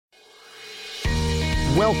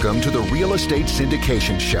Welcome to the Real Estate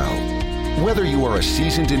Syndication Show. Whether you are a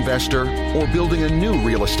seasoned investor or building a new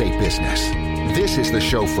real estate business, this is the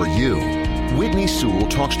show for you. Whitney Sewell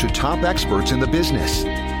talks to top experts in the business.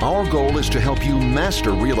 Our goal is to help you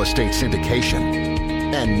master real estate syndication.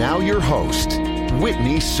 And now your host,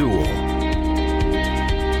 Whitney Sewell.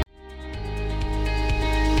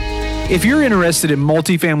 If you're interested in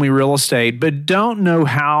multifamily real estate but don't know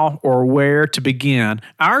how or where to begin,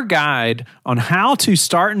 our guide on how to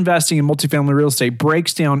start investing in multifamily real estate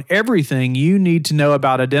breaks down everything you need to know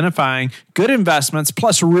about identifying good investments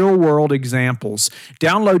plus real-world examples.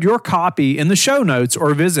 Download your copy in the show notes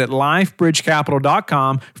or visit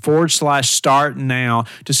lifebridgecapital.com/start now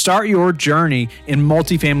to start your journey in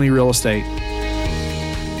multifamily real estate.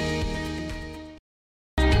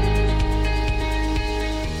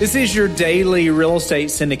 This is your daily real estate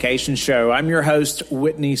syndication show. I'm your host,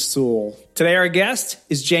 Whitney Sewell. Today, our guest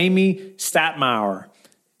is Jamie Stadtmauer.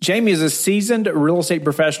 Jamie is a seasoned real estate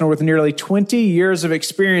professional with nearly 20 years of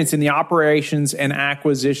experience in the operations and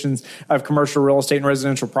acquisitions of commercial real estate and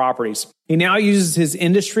residential properties. He now uses his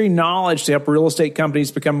industry knowledge to help real estate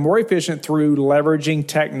companies become more efficient through leveraging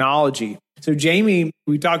technology. So, Jamie,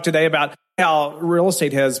 we talked today about how real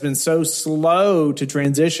estate has been so slow to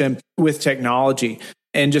transition with technology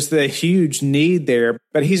and just the huge need there.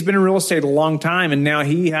 But he's been in real estate a long time, and now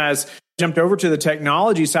he has jumped over to the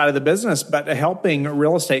technology side of the business, but helping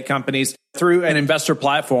real estate companies through an investor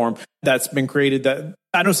platform that's been created that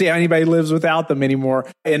I don't see how anybody lives without them anymore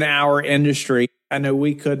in our industry. I know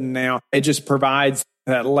we couldn't now. It just provides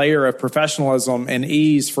that layer of professionalism and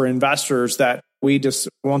ease for investors that we just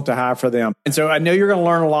want to have for them. And so I know you're going to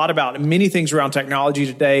learn a lot about many things around technology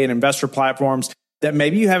today and investor platforms that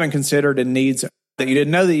maybe you haven't considered and needs that you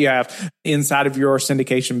didn't know that you have inside of your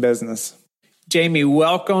syndication business. Jamie,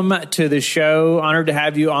 welcome to the show. Honored to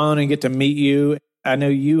have you on and get to meet you. I know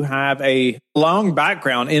you have a long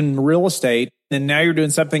background in real estate, and now you're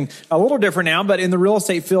doing something a little different now, but in the real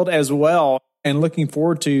estate field as well, and looking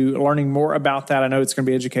forward to learning more about that. I know it's going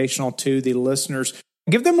to be educational to the listeners.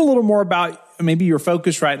 Give them a little more about maybe your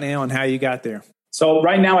focus right now and how you got there. So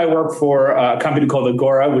right now I work for a company called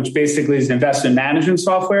Agora, which basically is investment management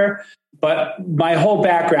software. But my whole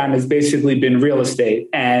background has basically been real estate.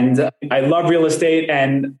 And I love real estate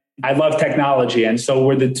and I love technology. And so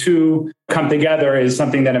where the two come together is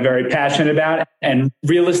something that I'm very passionate about. And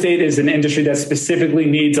real estate is an industry that specifically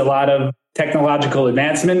needs a lot of technological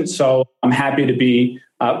advancement. So I'm happy to be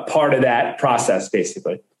part of that process,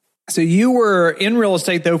 basically. So you were in real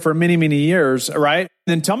estate, though, for many, many years, right?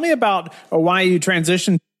 Then tell me about why you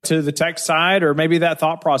transitioned to the tech side, or maybe that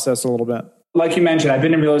thought process a little bit. Like you mentioned, I've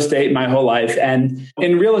been in real estate my whole life. And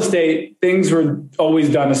in real estate, things were always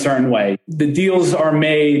done a certain way. The deals are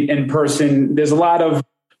made in person. There's a lot of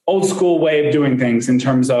old school way of doing things in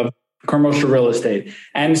terms of commercial real estate.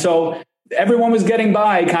 And so everyone was getting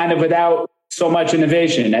by kind of without so much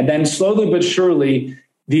innovation. And then slowly but surely,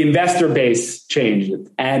 the investor base changed.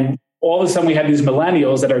 And all of a sudden, we have these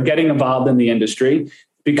millennials that are getting involved in the industry,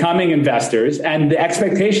 becoming investors, and the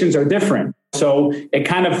expectations are different. So it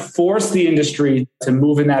kind of forced the industry to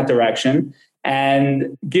move in that direction.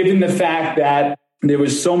 And given the fact that there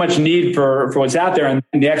was so much need for what's out there and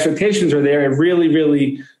the expectations are there, it really,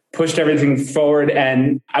 really pushed everything forward.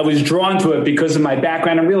 And I was drawn to it because of my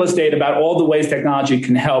background in real estate about all the ways technology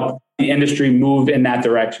can help the industry move in that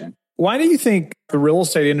direction. Why do you think the real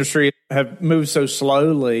estate industry have moved so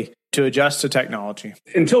slowly to adjust to technology?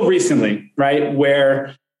 Until recently, right?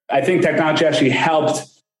 Where I think technology actually helped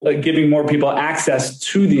giving more people access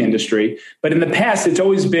to the industry. But in the past, it's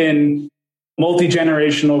always been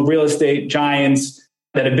multi-generational real estate giants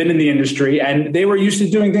that have been in the industry, and they were used to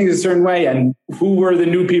doing things a certain way. And who were the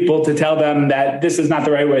new people to tell them that this is not the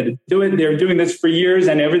right way to do it? They're doing this for years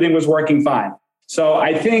and everything was working fine. So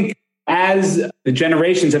I think as the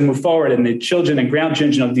generations have moved forward and the children and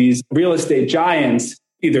grandchildren of these real estate giants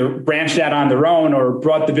either branched out on their own or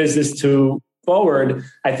brought the business to forward,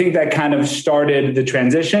 I think that kind of started the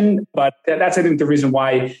transition. But that's, I think, the reason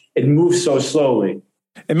why it moves so slowly.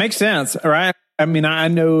 It makes sense, right? I mean, I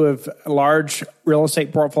know of large real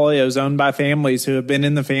estate portfolios owned by families who have been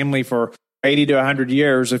in the family for 80 to 100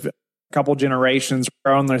 years. If a couple generations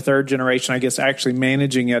are on their third generation, I guess, actually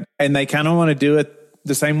managing it. And they kind of want to do it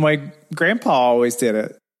the same way grandpa always did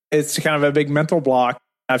it. It's kind of a big mental block.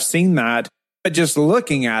 I've seen that. But just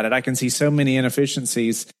looking at it, I can see so many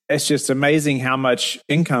inefficiencies. It's just amazing how much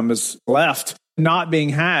income is left not being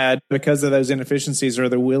had because of those inefficiencies or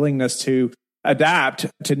the willingness to adapt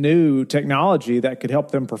to new technology that could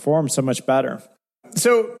help them perform so much better.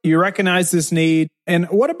 So you recognize this need. And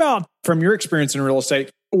what about, from your experience in real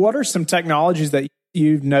estate, what are some technologies that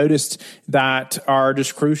you've noticed that are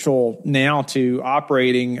just crucial now to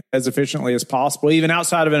operating as efficiently as possible, even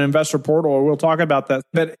outside of an investor portal? We'll talk about that.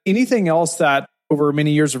 But anything else that over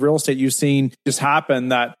many years of real estate you've seen just happen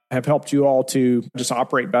that have helped you all to just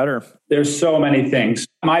operate better? There's so many things.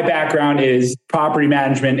 My background is property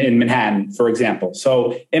management in Manhattan, for example.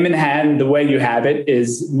 So in Manhattan, the way you have it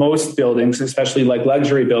is most buildings, especially like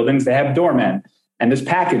luxury buildings, they have doormen and there's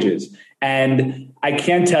packages. And I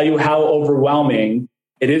can't tell you how overwhelming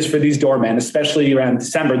it is for these doormen, especially around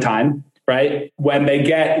December time, right? When they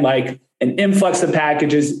get like an influx of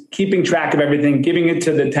packages, keeping track of everything, giving it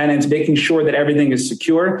to the tenants, making sure that everything is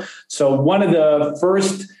secure. So one of the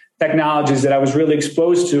first technologies that I was really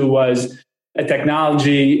exposed to was a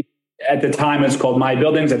technology at the time. It's called My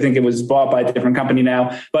Buildings. I think it was bought by a different company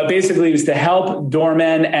now. But basically, it was to help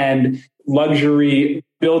doormen and luxury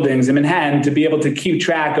buildings in Manhattan to be able to keep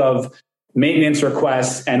track of maintenance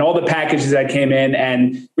requests and all the packages that came in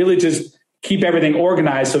and really just keep everything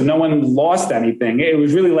organized so no one lost anything. It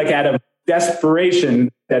was really like out of desperation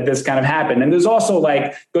that this kind of happened. And there's also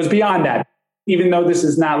like, goes beyond that, even though this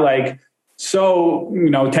is not like so,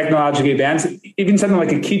 technologically advanced, even something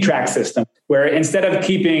like a key track system, where instead of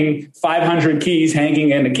keeping 500 keys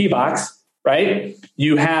hanging in a key box, right,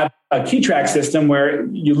 you have a key track system where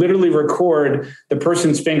you literally record the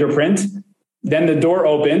person's fingerprint, then the door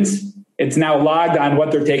opens, it's now logged on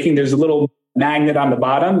what they're taking. There's a little magnet on the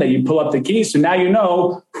bottom that you pull up the key. So now you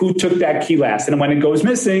know who took that key last. And when it goes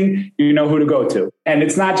missing, you know who to go to. And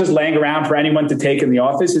it's not just laying around for anyone to take in the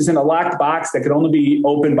office. It's in a locked box that could only be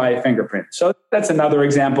opened by a fingerprint. So that's another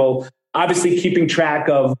example. Obviously, keeping track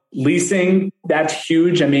of leasing, that's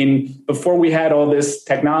huge. I mean, before we had all this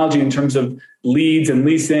technology in terms of leads and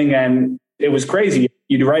leasing, and it was crazy.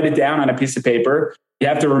 You'd write it down on a piece of paper. You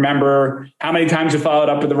have to remember how many times you followed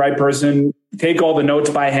up with the right person, take all the notes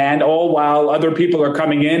by hand, all while other people are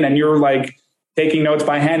coming in and you're like taking notes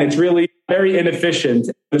by hand. It's really very inefficient.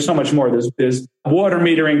 There's so much more. There's water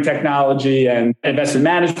metering technology and investment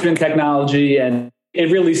management technology, and it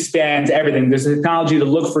really spans everything. There's technology to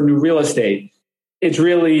look for new real estate. It's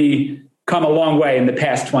really come a long way in the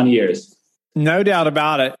past 20 years. No doubt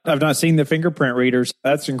about it. I've not seen the fingerprint readers.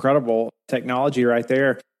 That's incredible technology right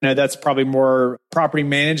there. That's probably more property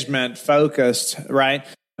management focused, right?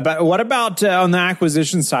 But what about on the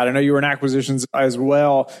acquisition side? I know you were in acquisitions as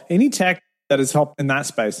well. Any tech that has helped in that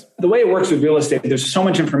space? The way it works with real estate, there's so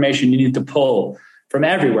much information you need to pull from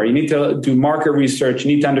everywhere. You need to do market research.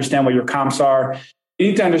 You need to understand what your comps are. You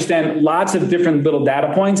need to understand lots of different little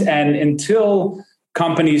data points. And until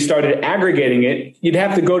companies started aggregating it, you'd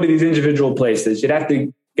have to go to these individual places. You'd have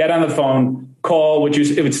to get on the phone, call, which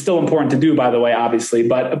is it's still important to do, by the way, obviously.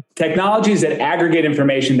 But technologies that aggregate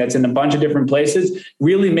information that's in a bunch of different places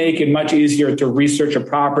really make it much easier to research a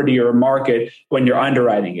property or a market when you're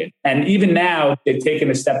underwriting it. And even now, they've taken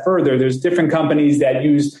a step further. There's different companies that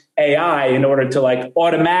use AI in order to like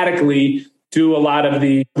automatically do a lot of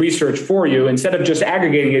the research for you. Instead of just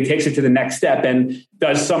aggregating it, takes it to the next step and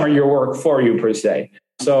does some of your work for you, per se.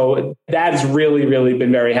 So that's really, really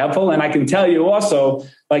been very helpful. And I can tell you also,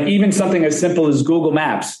 like even something as simple as Google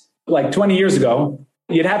Maps, like 20 years ago,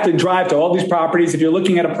 you'd have to drive to all these properties. If you're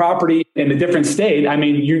looking at a property in a different state, I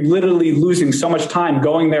mean, you're literally losing so much time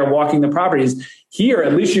going there, walking the properties. Here,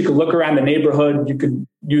 at least you could look around the neighborhood. You could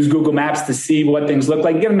use Google Maps to see what things look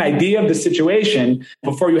like, get an idea of the situation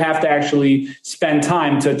before you have to actually spend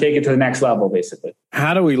time to take it to the next level, basically.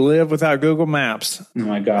 How do we live without Google Maps? Oh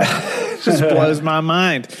my God. It just blows my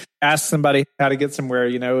mind. Ask somebody how to get somewhere,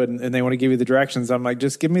 and they want to give you the directions. I'm like,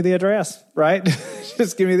 just give me the address, right?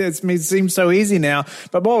 Just give me this. It seems so easy now,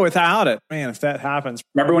 but boy, without it, man, if that happens.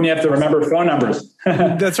 Remember when you have to remember phone numbers?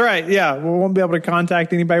 That's right. Yeah. We won't be able to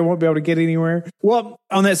contact anybody. Won't be able to get anywhere. Well,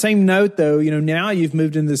 on that same note though, now you've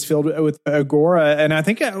moved in this field with Agora, and I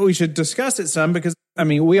think we should discuss it some because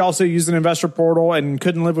we also use an investor portal and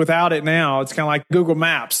couldn't live without it now. It's kind of like Google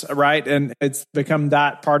Maps, right? And it's become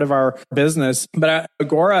that part of our business. But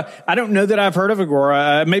Agora, I don't know that I've heard of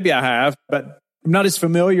Agora. Maybe I have, but I'm not as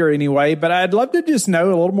familiar anyway. But I'd love to just know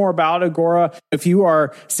a little more about Agora. If you are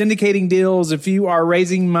syndicating deals, if you are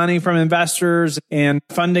raising money from investors and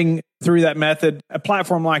funding through that method, a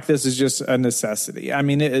platform like this is just a necessity.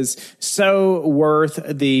 It is so worth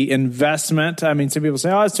the investment. Some people say,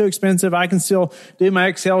 oh, it's too expensive. I can still do my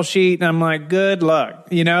Excel sheet. And I'm like, good luck.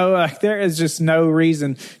 There is just no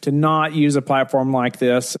reason to not use a platform like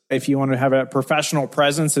this. If you want to have a professional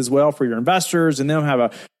presence as well for your investors and them have an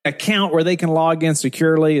account where they can log in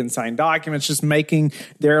securely and sign documents, just making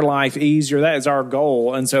their life easier. That is our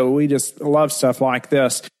goal. And so we just love stuff like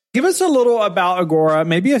this. Give us a little about Agora,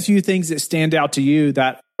 maybe a few things that stand out to you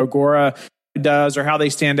that Agora does or how they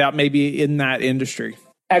stand out maybe in that industry?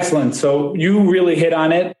 Excellent. So you really hit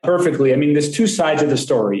on it perfectly. I mean, there's two sides of the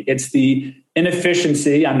story. It's the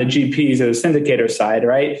inefficiency on the GPs or the syndicator side,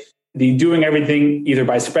 right? The doing everything either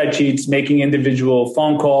by spreadsheets, making individual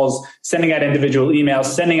phone calls, sending out individual emails,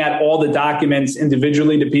 sending out all the documents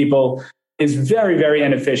individually to people is very, very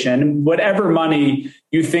inefficient. And whatever money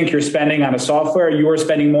you think you're spending on a software, you are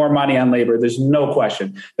spending more money on labor. There's no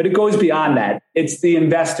question. But it goes beyond that. It's the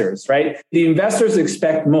investors, right? The investors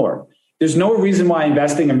expect more. There's no reason why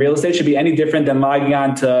investing in real estate should be any different than logging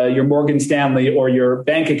on to your Morgan Stanley or your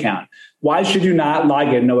bank account. Why should you not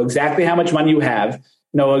log in, know exactly how much money you have,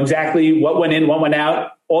 know exactly what went in, what went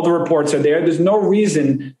out? All the reports are there. There's no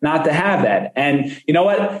reason not to have that. And you know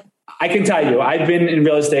what? I can tell you, I've been in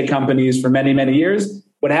real estate companies for many, many years.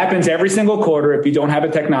 What happens every single quarter, if you don't have a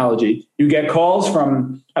technology, you get calls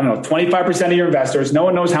from, 25% of your investors. No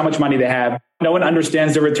one knows how much money they have. No one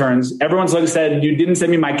understands the returns. Everyone's like said, you didn't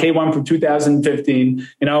send me my K1 from 2015,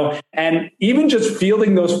 and even just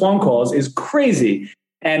fielding those phone calls is crazy.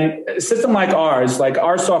 And a system like ours, like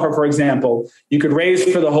our software, for example, you could raise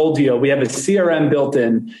for the whole deal. We have a CRM built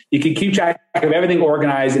in. You can keep track of everything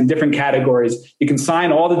organized in different categories. You can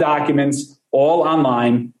sign all the documents all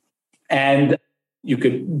online, and you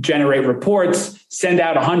could generate reports, send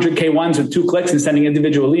out 100 K1s with 2 clicks and sending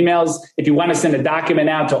individual emails. If you want to send a document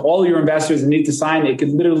out to all your investors that need to sign, it could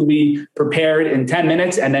literally be prepared in 10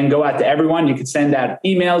 minutes and then go out to everyone. You could send out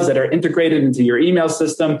emails that are integrated into your email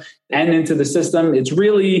system and into the system. It's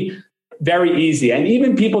really very easy. And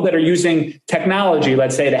even people that are using technology,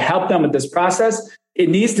 let's say, to help them with this process, it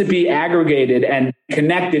needs to be aggregated and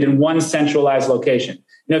connected in one centralized location.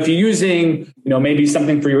 If you're using, maybe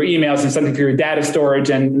something for your emails and something for your data storage,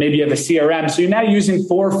 and maybe you have a CRM, so you're now using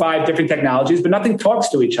 4 or 5 different technologies, but nothing talks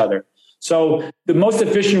to each other. So the most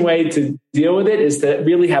efficient way to deal with it is to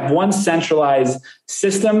really have one centralized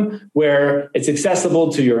system where it's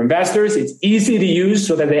accessible to your investors. It's easy to use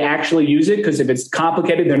so that they actually use it, because if it's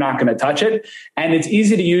complicated, they're not going to touch it. And it's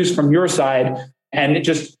easy to use from your side. And it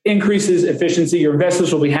just increases efficiency. Your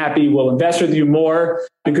investors will be happy, will invest with you more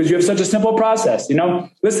because you have such a simple process.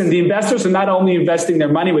 Listen, the investors are not only investing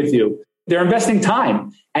their money with you, they're investing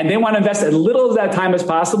time, and they want to invest as little of that time as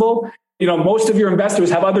possible. Most of your investors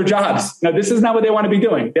have other jobs. Now, this is not what they want to be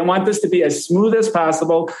doing. They want this to be as smooth as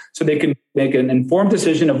possible so they can make an informed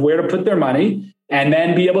decision of where to put their money and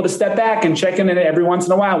then be able to step back and check in every once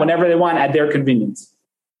in a while, whenever they want, at their convenience.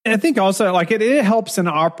 I think also it helps an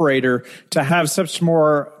operator to have such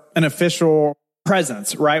more an official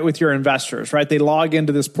presence, right, with your investors, right? They log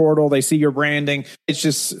into this portal, they see your branding. It's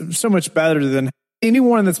just so much better than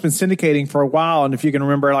anyone that's been syndicating for a while. And if you can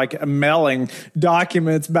remember, mailing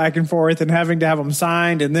documents back and forth and having to have them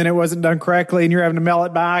signed, and then it wasn't done correctly and you're having to mail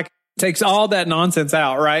it back. Takes all that nonsense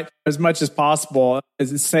out, right? As much as possible,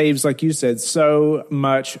 as it saves, like you said, so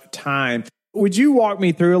much time. Would you walk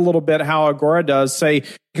me through a little bit how Agora does, say,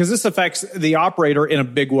 because this affects the operator in a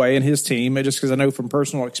big way and his team, just because I know from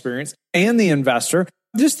personal experience, and the investor,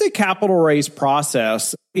 just the capital raise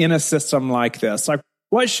process in a system like this?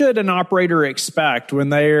 What should an operator expect when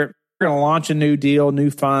they're going to launch a new deal, new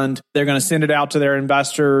fund? They're going to send it out to their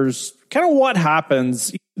investors. Kind of what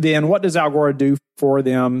happens then? What does Agora do for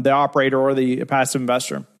them, the operator or the passive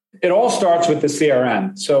investor? It all starts with the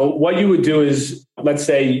CRM. So what you would do is, let's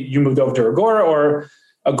say you moved over to Agora, or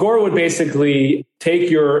Agora would basically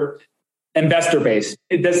take your investor base.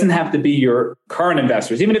 It doesn't have to be your current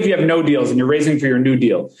investors. Even if you have no deals and you're raising for your new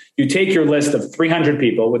deal, you take your list of 300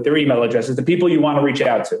 people with their email addresses, the people you want to reach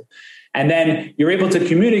out to, and then you're able to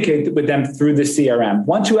communicate with them through the CRM.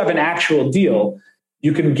 Once you have an actual deal,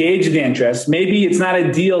 you can gauge the interest. Maybe it's not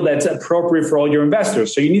a deal that's appropriate for all your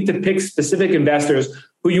investors. So you need to pick specific investors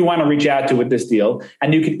who you want to reach out to with this deal.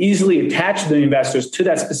 And you can easily attach the investors to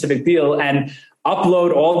that specific deal and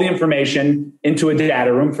upload all the information into a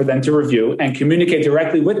data room for them to review and communicate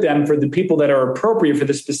directly with them for the people that are appropriate for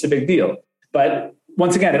the specific deal. But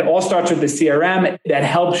once again, it all starts with the CRM that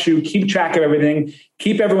helps you keep track of everything,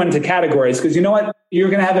 keep everyone into categories. Because you know what? You're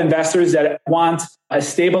going to have investors that want a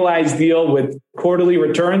stabilized deal with quarterly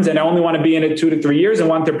returns and only want to be in it 2 to 3 years and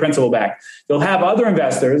want their principal back. They'll have other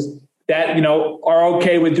investors that are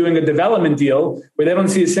okay with doing a development deal where they don't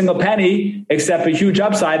see a single penny except a huge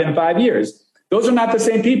upside in 5 years. Those are not the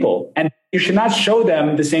same people, and you should not show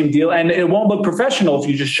them the same deal, and it won't look professional if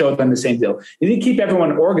you just show them the same deal. You need to keep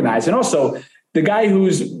everyone organized. And also, the guy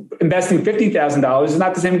who's investing $50,000 is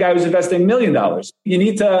not the same guy who's investing $1 million. You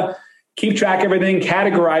need to keep track of everything,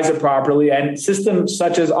 categorize it properly, and systems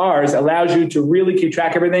such as ours allows you to really keep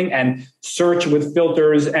track of everything and search with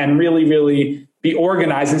filters and really, really be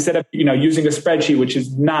organized instead of, using a spreadsheet, which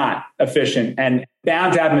is not efficient and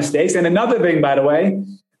bound to have mistakes. And another thing, by the way,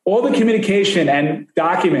 all the communication and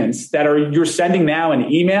documents that you're sending now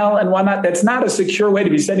in email and whatnot, that's not a secure way to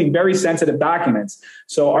be sending very sensitive documents.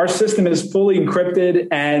 So our system is fully encrypted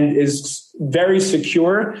and is very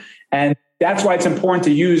secure. And that's why it's important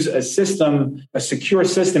to use a secure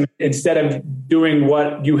system, instead of doing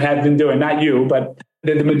what you have been doing. Not you, but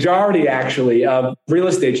the majority actually of real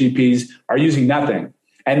estate GPs are using nothing.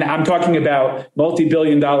 And I'm talking about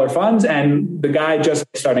multi-billion-dollar funds and the guy just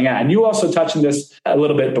starting out. And you also touched on this a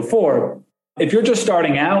little bit before. If you're just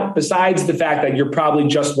starting out, besides the fact that you're probably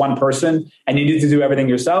just one person and you need to do everything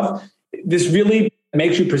yourself, this really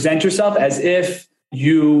makes you present yourself as if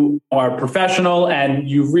you are professional and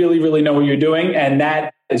you really, really know what you're doing. And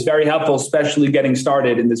that is very helpful, especially getting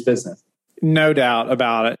started in this business. No doubt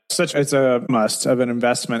about it. It's a must of an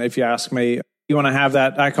investment, if you ask me. You want to have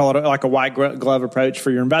that, I call it like a white glove approach for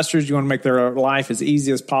your investors. You want to make their life as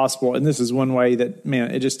easy as possible. And this is one way that,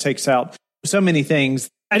 it just takes out so many things.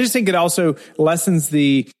 I just think it also lessens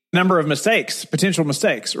the number of potential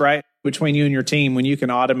mistakes, right? Between you and your team when you can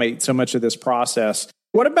automate so much of this process.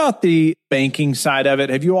 What about the banking side of it?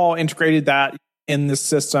 Have you all integrated that in the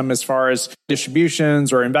system as far as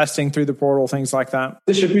distributions or investing through the portal, things like that?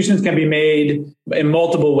 Distributions can be made in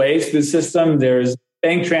multiple ways through the system. There's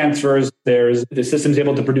bank transfers. The system's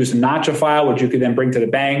able to produce a notcha file, which you could then bring to the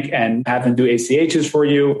bank and have them do ACHs for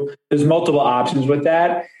you. There's multiple options with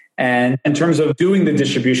that. And in terms of doing the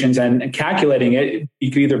distributions and calculating it,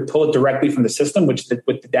 you can either pull it directly from the system, with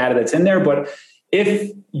the data that's in there. But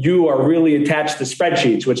if you are really attached to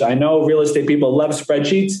spreadsheets, which I know real estate people love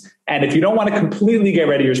spreadsheets, and if you don't want to completely get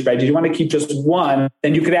rid of your spreadsheet, you want to keep just one,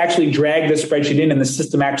 then you could actually drag the spreadsheet in and the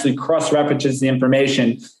system actually cross-references the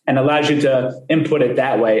information and allows you to input it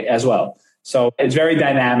that way as well. So it's very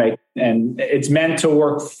dynamic and it's meant to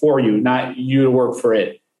work for you, not you to work for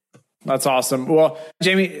it. That's awesome. Well,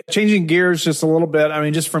 Jamie, changing gears just a little bit.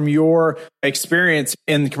 Just from your experience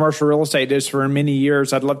in commercial real estate just for many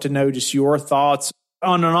years, I'd love to know just your thoughts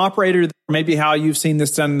on an operator, maybe how you've seen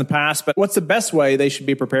this done in the past, but what's the best way they should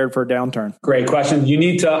be prepared for a downturn? Great question. You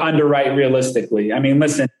need to underwrite realistically.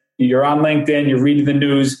 Listen, you're on LinkedIn, you're reading the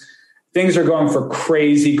news, things are going for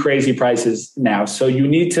crazy, crazy prices now. So you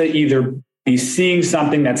need to either be seeing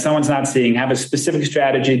something that someone's not seeing, have a specific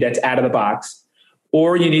strategy that's out of the box,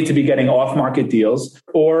 or you need to be getting off-market deals,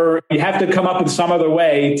 or you have to come up with some other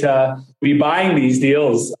way to be buying these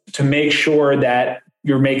deals to make sure that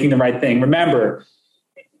you're making the right thing. Remember,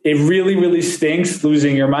 it really, really stinks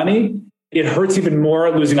losing your money. It hurts even more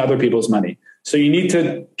losing other people's money. So you need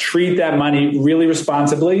to treat that money really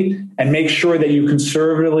responsibly and make sure that you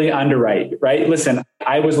conservatively underwrite, right? Listen,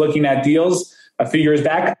 I was looking at deals a few years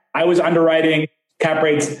back. I was underwriting cap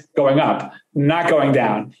rates going up, not going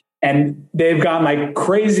down. And they've gone like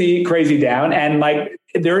crazy, crazy down. And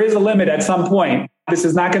there is a limit at some point. This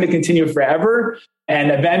is not going to continue forever.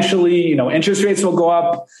 And eventually, interest rates will go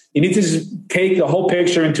up. You need to just take the whole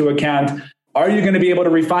picture into account. Are you going to be able to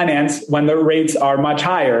refinance when the rates are much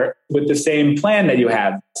higher with the same plan that you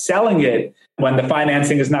have? Selling it when the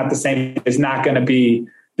financing is not the same is not going to be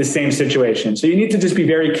the same situation. So you need to just be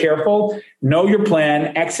very careful, know your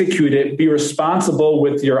plan, execute it, be responsible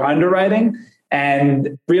with your underwriting,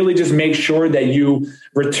 and really just make sure that you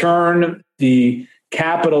return the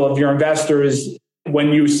capital of your investors when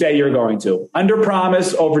you say you're going to. Under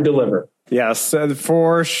promise, over deliver. Yes,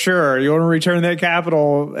 for sure. You want to return that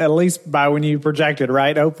capital at least by when you projected,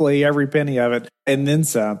 right? Hopefully every penny of it and then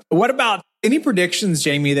some. What about any predictions,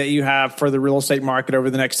 Jamie, that you have for the real estate market over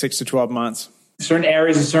the next 6 to 12 months? Certain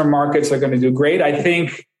areas and certain markets are going to do great. I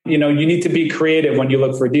think, you need to be creative when you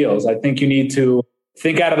look for deals. I think you need to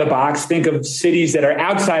think out of the box, think of cities that are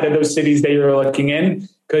outside of those cities that you're looking in.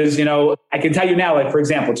 Because, I can tell you now, for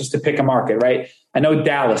example, just to pick a market, right? I know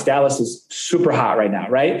Dallas is super hot right now,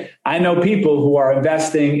 right? I know people who are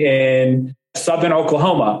investing in Southern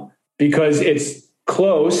Oklahoma because it's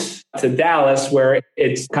close to Dallas, where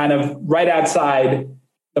it's kind of right outside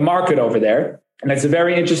the market over there. And it's a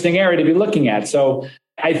very interesting area to be looking at. So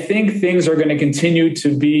I think things are going to continue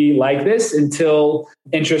to be like this until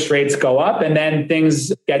interest rates go up and then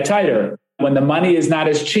things get tighter. When the money is not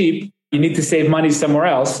as cheap, you need to save money somewhere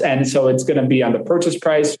else. And so it's going to be on the purchase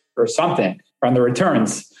price or something, or on the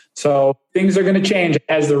returns. So things are going to change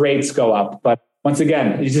as the rates go up. But once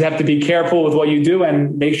again, you just have to be careful with what you do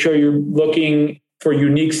and make sure you're looking for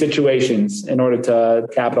unique situations in order to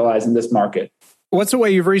capitalize in this market. What's a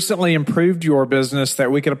way you've recently improved your business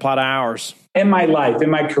that we could apply to ours? In my life, in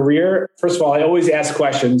my career, first of all, I always ask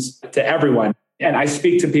questions to everyone. And I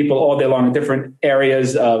speak to people all day long in different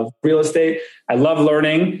areas of real estate. I love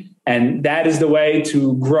learning. And that is the way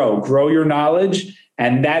to grow your knowledge.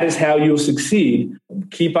 And that is how you'll succeed.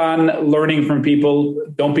 Keep on learning from people.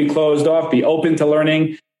 Don't be closed off. Be open to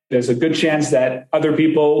learning. There's a good chance that other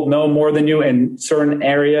people know more than you in certain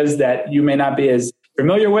areas that you may not be as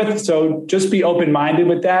familiar with. So just be open-minded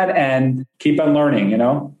with that and keep on learning,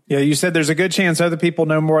 Yeah, you said there's a good chance other people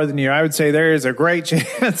know more than you. I would say there is a great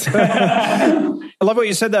chance. I love what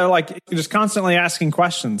you said, though, like just constantly asking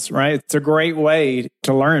questions, right? It's a great way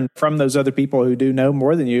to learn from those other people who do know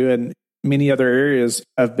more than you in many other areas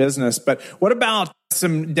of business. But what about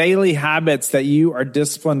some daily habits that you are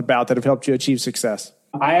disciplined about that have helped you achieve success?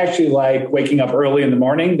 I actually like waking up early in the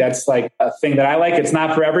morning. That's like a thing that I like. It's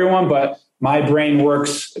not for everyone, but my brain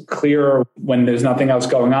works clearer when there's nothing else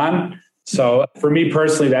going on. So for me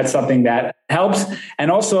personally, that's something that helps.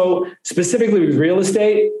 And also specifically with real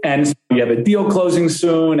estate, and you have a deal closing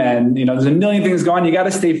soon and there's a million things going on. You got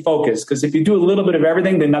to stay focused, because if you do a little bit of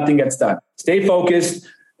everything, then nothing gets done. Stay focused.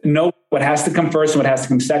 Know what has to come first and what has to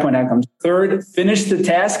come second, what has to come third. Finish the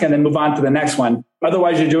task and then move on to the next one.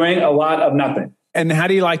 Otherwise, you're doing a lot of nothing. And how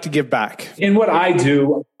do you like to give back? In what I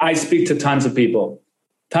do, I speak to tons of people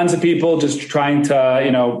just trying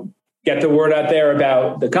to, get the word out there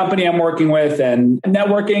about the company I'm working with and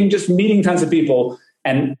networking, just meeting tons of people.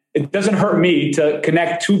 And it doesn't hurt me to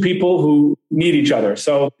connect two people who need each other.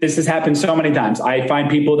 So this has happened so many times. I find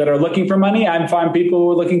people that are looking for money. I find people who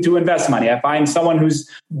are looking to invest money. I find someone who's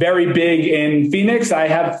very big in Phoenix. I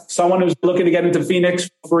have someone who's looking to get into Phoenix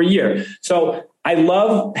for a year. So I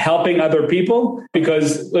love helping other people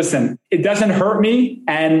because, listen, it doesn't hurt me.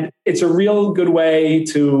 And it's a real good way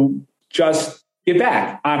to just give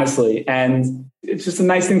back, honestly. And it's just a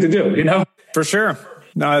nice thing to do, For sure.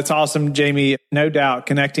 No, that's awesome, Jamie. No doubt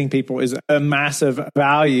connecting people is a massive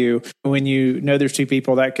value. When you know there's two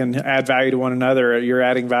people that can add value to one another, you're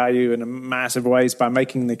adding value in a massive ways by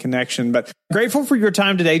making the connection. But grateful for your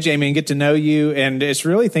time today, Jamie, and get to know you. And just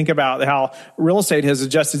really think about how real estate has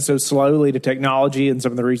adjusted so slowly to technology and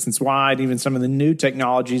some of the reasons why, and even some of the new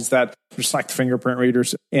technologies that just like the fingerprint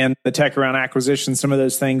readers and the tech around acquisition, some of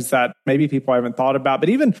those things that maybe people haven't thought about. But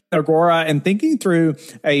even Agora, and thinking through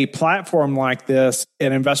a platform like this,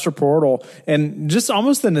 an investor portal, and just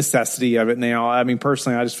almost the necessity of it now. I mean,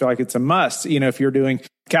 personally, I just feel like it's a must. If you're doing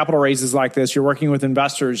capital raises like this, you're working with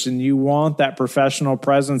investors and you want that professional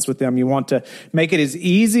presence with them. You want to make it as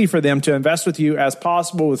easy for them to invest with you as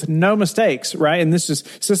possible with no mistakes, right? And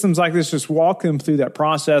systems like this just walk them through that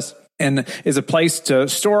process, and is a place to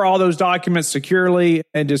store all those documents securely,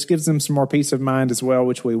 and just gives them some more peace of mind as well,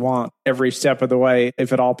 which we want every step of the way,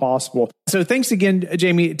 if at all possible. So thanks again,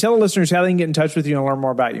 Jamie. Tell the listeners how they can get in touch with you and learn more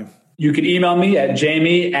about you. You can email me at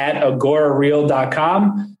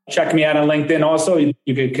jamie@agorareal.com. Check me out on LinkedIn also.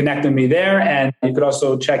 You can connect with me there. And you could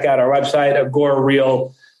also check out our website,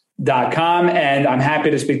 agorareal.com. And I'm happy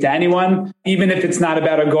to speak to anyone. Even if it's not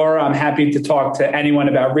about Agora, I'm happy to talk to anyone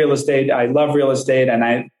about real estate. I love real estate.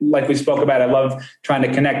 And like we spoke about, I love trying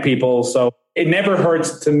to connect people. So it never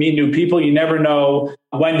hurts to meet new people. You never know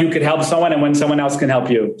when you could help someone and when someone else can help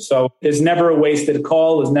you. So there's never a wasted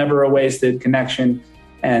call. There's never a wasted connection.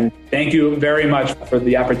 And thank you very much for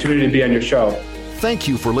the opportunity to be on your show. Thank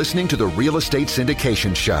you for listening to the Real Estate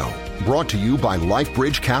Syndication Show, brought to you by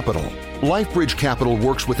LifeBridge Capital. LifeBridge Capital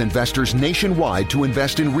works with investors nationwide to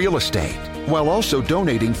invest in real estate, while also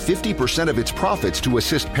donating 50% of its profits to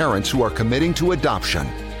assist parents who are committing to adoption.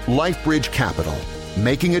 LifeBridge Capital,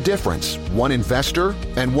 making a difference, one investor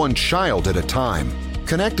and one child at a time.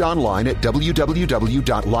 Connect online at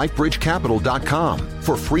www.lifebridgecapital.com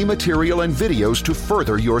for free material and videos to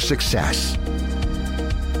further your success.